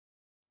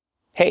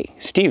Hey,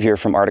 Steve here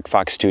from Arctic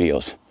Fox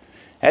Studios.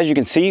 As you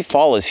can see,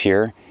 fall is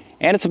here,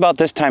 and it's about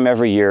this time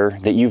every year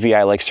that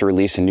UVI likes to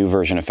release a new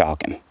version of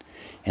Falcon.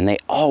 And they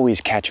always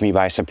catch me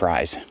by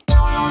surprise.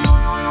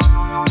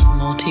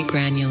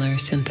 Multi-granular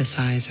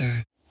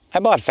synthesizer. I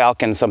bought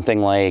Falcon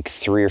something like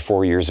 3 or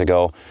 4 years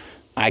ago.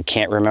 I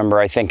can't remember,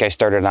 I think I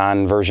started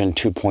on version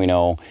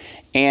 2.0.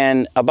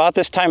 And about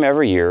this time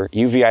every year,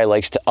 UVI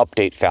likes to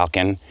update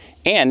Falcon,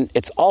 and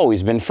it's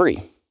always been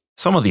free.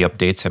 Some of the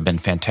updates have been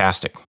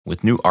fantastic,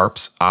 with new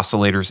ARPs,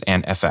 oscillators,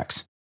 and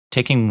FX,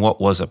 taking what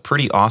was a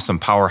pretty awesome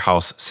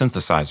powerhouse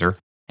synthesizer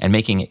and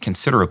making it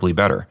considerably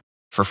better,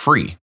 for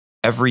free,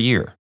 every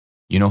year.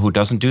 You know who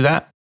doesn't do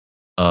that?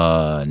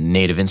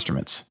 Native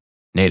Instruments.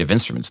 Native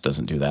Instruments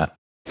doesn't do that.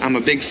 I'm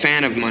a big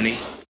fan of money.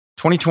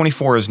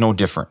 2024 is no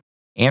different,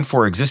 and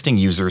for existing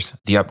users,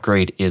 the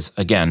upgrade is,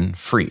 again,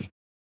 free.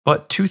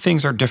 But two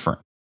things are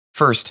different.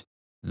 First,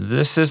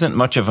 this isn't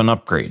much of an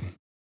upgrade.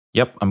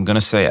 Yep, I'm gonna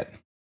say it.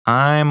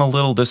 I'm a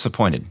little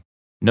disappointed.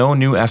 No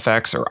new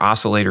FX or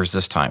oscillators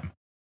this time.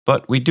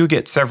 But we do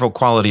get several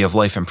quality of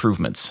life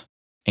improvements,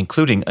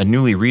 including a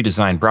newly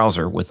redesigned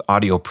browser with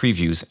audio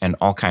previews and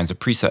all kinds of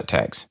preset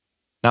tags.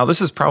 Now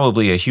this is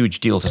probably a huge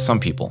deal to some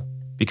people,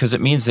 because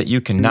it means that you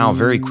can now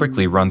very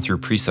quickly run through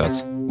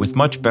presets with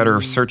much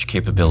better search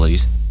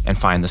capabilities and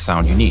find the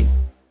sound you need.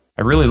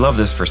 I really love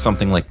this for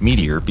something like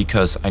Meteor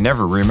because I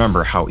never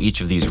remember how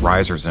each of these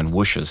risers and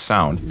whooshes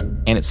sound,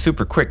 and it's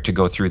super quick to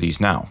go through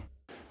these now.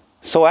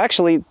 So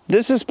actually,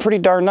 this is pretty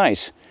darn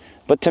nice.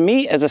 But to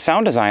me, as a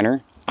sound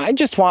designer, I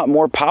just want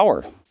more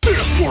power.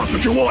 This 4th of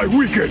July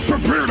weekend,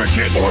 prepare to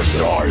get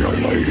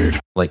annihilated.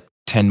 Like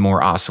 10 more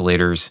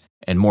oscillators,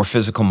 and more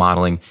physical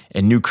modeling,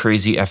 and new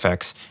crazy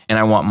FX, and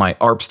I want my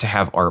ARPs to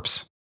have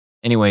ARPs.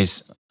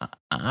 Anyways,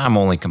 I'm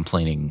only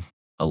complaining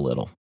a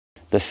little.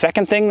 The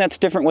second thing that's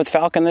different with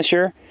Falcon this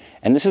year,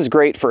 and this is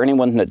great for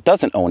anyone that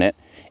doesn't own it,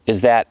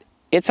 is that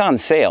it's on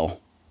sale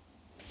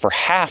for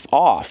half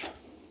off.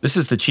 This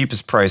is the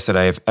cheapest price that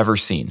I have ever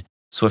seen,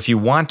 so if you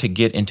want to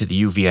get into the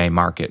UVI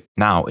market,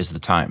 now is the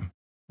time.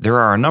 There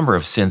are a number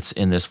of synths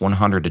in this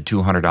 $100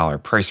 to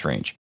 $200 price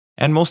range,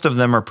 and most of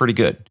them are pretty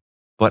good.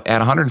 But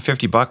at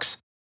 $150,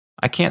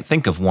 I can't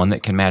think of one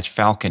that can match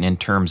Falcon in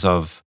terms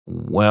of,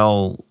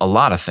 well, a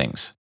lot of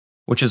things.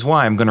 Which is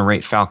why I'm going to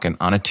rate Falcon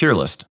on a tier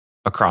list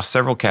across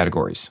several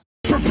categories.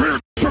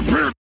 Prepare.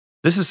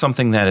 This is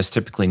something that is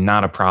typically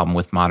not a problem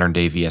with modern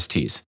day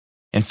VSTs.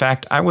 In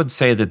fact, I would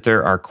say that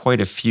there are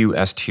quite a few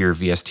S-tier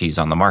VSTs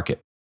on the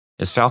market.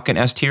 Is Falcon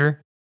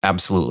S-tier?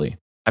 Absolutely.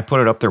 I put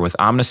it up there with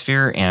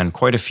Omnisphere and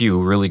quite a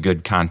few really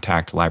good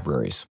contact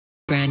libraries.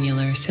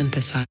 Granular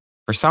synthesizer.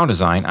 For sound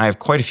design, I have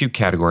quite a few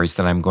categories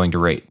that I'm going to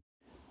rate.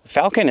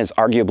 Falcon is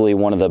arguably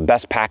one of the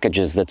best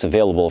packages that's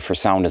available for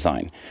sound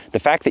design. The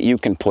fact that you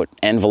can put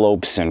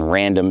envelopes and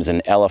randoms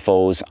and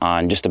LFOs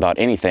on just about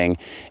anything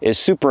is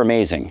super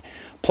amazing.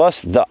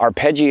 Plus, the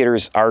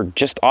arpeggiators are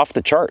just off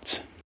the charts.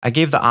 I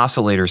gave the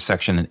oscillators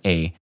section an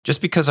A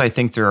just because I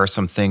think there are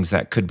some things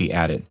that could be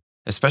added,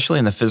 especially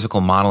in the physical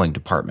modeling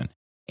department,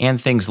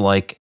 and things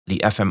like the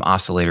FM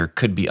oscillator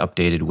could be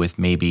updated with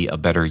maybe a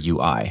better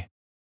UI.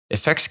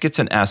 Effects gets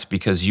an S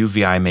because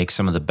UVI makes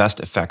some of the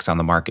best effects on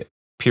the market,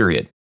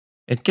 period.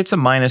 It gets a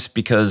minus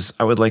because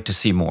I would like to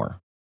see more,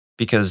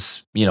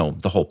 because, you know,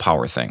 the whole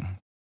power thing.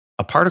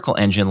 A particle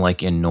engine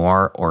like in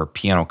Noir or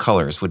Piano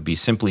Colors would be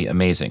simply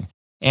amazing,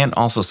 and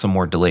also some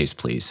more delays,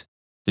 please.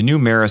 The new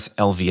Maris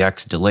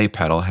LVX delay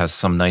pedal has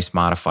some nice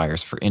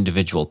modifiers for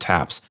individual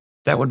taps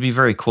that would be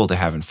very cool to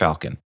have in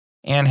Falcon,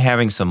 and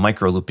having some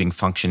micro-looping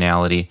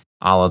functionality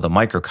a la the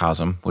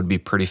Microcosm would be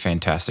pretty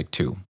fantastic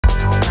too.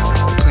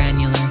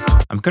 Granular.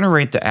 I'm going to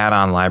rate the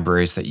add-on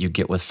libraries that you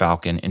get with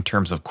Falcon in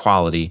terms of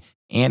quality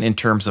and in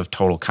terms of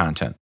total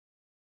content.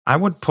 I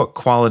would put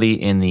quality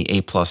in the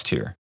A+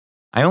 tier.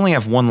 I only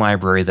have one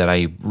library that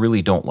I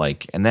really don't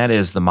like, and that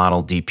is the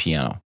Model D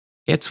piano.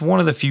 It's one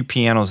of the few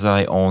pianos that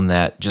I own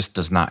that just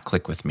does not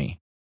click with me.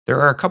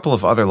 There are a couple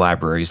of other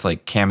libraries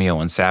like Cameo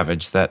and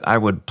Savage that I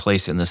would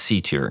place in the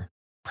C tier,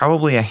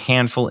 probably a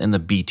handful in the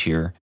B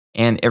tier,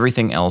 and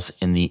everything else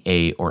in the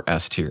A or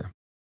S tier.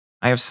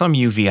 I have some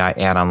UVI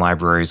add-on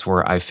libraries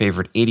where I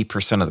favored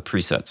 80% of the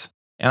presets,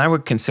 and I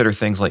would consider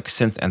things like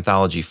Synth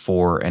Anthology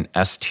 4 and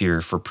S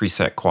tier for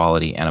preset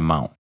quality and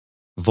amount.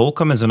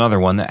 Volcom is another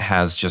one that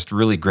has just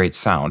really great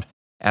sound,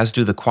 as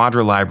do the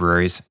Quadra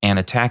libraries, and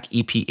Attack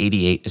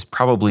EP88 is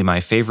probably my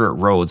favorite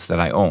Rhodes that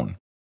I own.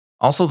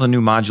 Also, the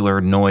new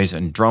modular noise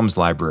and drums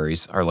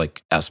libraries are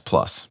like S+.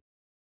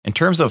 In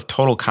terms of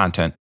total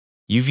content,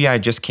 UVI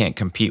just can't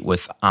compete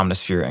with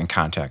Omnisphere and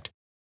Contact,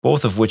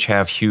 both of which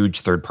have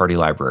huge third-party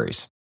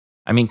libraries.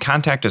 I mean,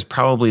 Contact is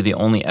probably the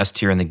only S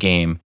tier in the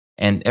game,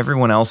 and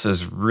everyone else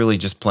is really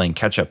just playing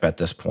catch-up at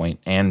this point,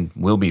 and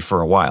will be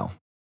for a while.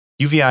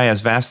 UVI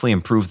has vastly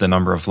improved the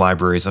number of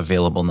libraries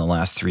available in the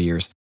last 3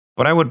 years,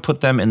 but I would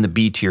put them in the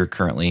B tier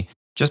currently,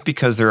 just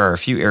because there are a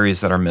few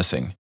areas that are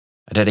missing.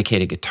 A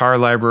dedicated guitar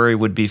library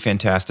would be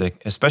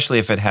fantastic, especially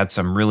if it had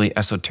some really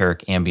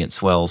esoteric ambient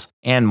swells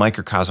and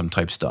microcosm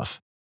type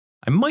stuff.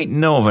 I might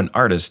know of an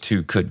artist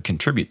who could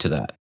contribute to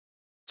that.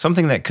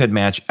 Something that could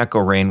match Echo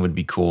Rain would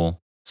be cool.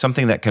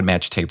 Something that could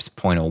match Tapes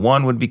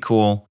 0.1 would be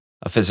cool.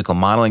 A physical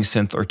modeling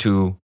synth or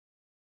two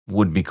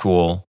would be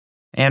cool.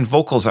 And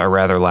vocals are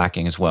rather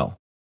lacking as well.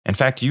 In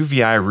fact,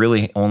 UVI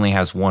really only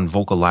has one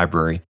vocal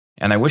library,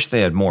 and I wish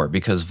they had more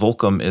because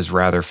Volcom is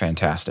rather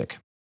fantastic.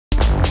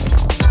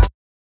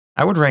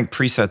 I would rank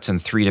presets in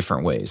 3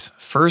 different ways.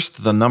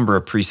 First, the number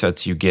of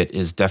presets you get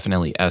is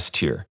definitely S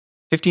tier.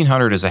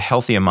 1500 is a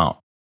healthy amount,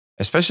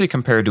 especially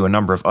compared to a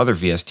number of other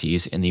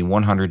VSTs in the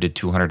 $100 to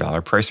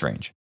 $200 price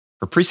range.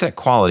 For preset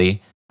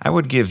quality, I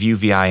would give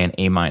UVI an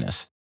A-.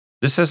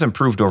 This has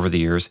improved over the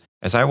years,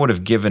 as I would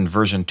have given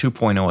version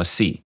 2.0 a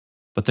C,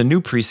 but the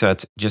new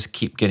presets just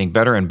keep getting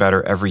better and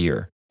better every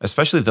year,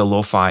 especially the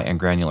lo-fi and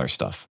granular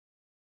stuff.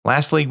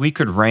 Lastly, we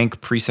could rank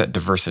preset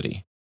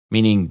diversity,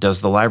 meaning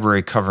does the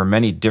library cover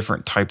many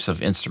different types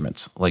of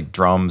instruments, like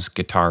drums,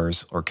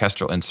 guitars,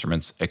 orchestral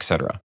instruments,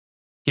 etc.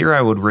 Here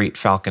I would rate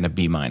Falcon a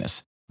B-.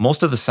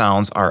 Most of the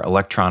sounds are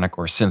electronic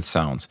or synth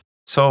sounds,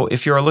 so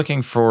if you are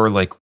looking for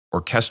like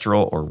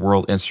orchestral or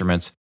world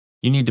instruments,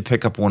 you need to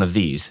pick up one of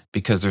these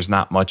because there's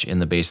not much in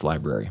the base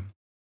library.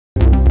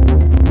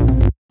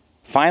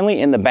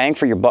 Finally, in the bang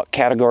for your buck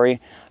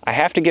category, I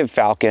have to give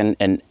Falcon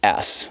an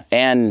S,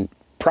 and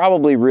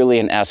probably really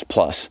an S+,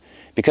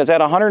 because at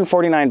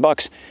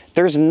 $149,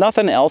 there's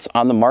nothing else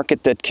on the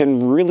market that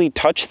can really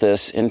touch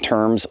this in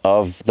terms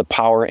of the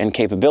power and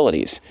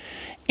capabilities.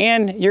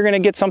 And you're going to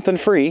get something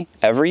free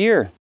every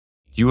year.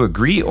 Do you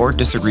agree or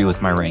disagree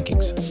with my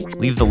rankings?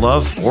 Leave the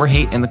love or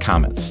hate in the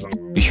comments.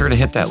 Be sure to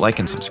hit that like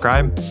and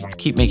subscribe.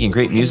 Keep making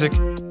great music.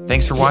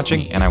 Thanks for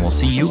watching, and I will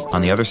see you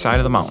on the other side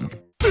of the mountain.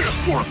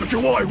 This 4th of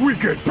July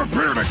weekend,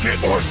 prepare to get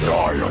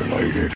annihilated.